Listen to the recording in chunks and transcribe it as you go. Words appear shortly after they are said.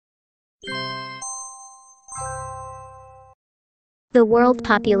The world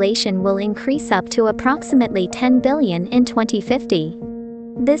population will increase up to approximately 10 billion in 2050.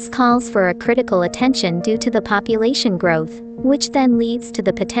 This calls for a critical attention due to the population growth, which then leads to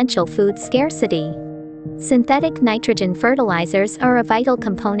the potential food scarcity. Synthetic nitrogen fertilizers are a vital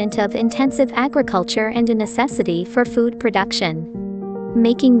component of intensive agriculture and a necessity for food production,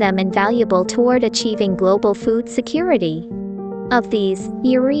 making them invaluable toward achieving global food security. Of these,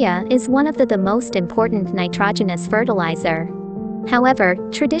 urea is one of the most important nitrogenous fertilizer. However,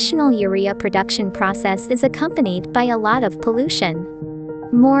 traditional urea production process is accompanied by a lot of pollution.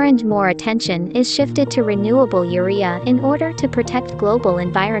 More and more attention is shifted to renewable urea in order to protect global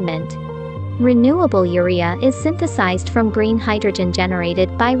environment. Renewable urea is synthesized from green hydrogen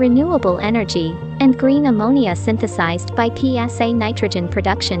generated by renewable energy, and green ammonia synthesized by PSA nitrogen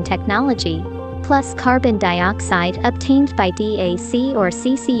production technology, plus carbon dioxide obtained by DAC or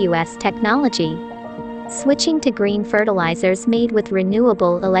CCUS technology. Switching to green fertilizers made with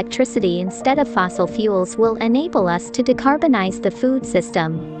renewable electricity instead of fossil fuels will enable us to decarbonize the food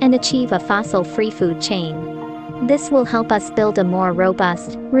system and achieve a fossil-free food chain. This will help us build a more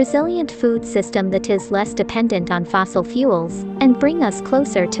robust, resilient food system that is less dependent on fossil fuels, and bring us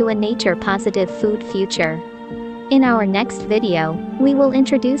closer to a nature-positive food future. In our next video, we will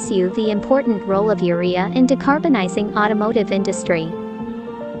introduce you the important role of urea in decarbonizing automotive industry.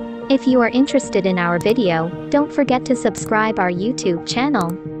 If you are interested in our video, don't forget to subscribe our YouTube channel.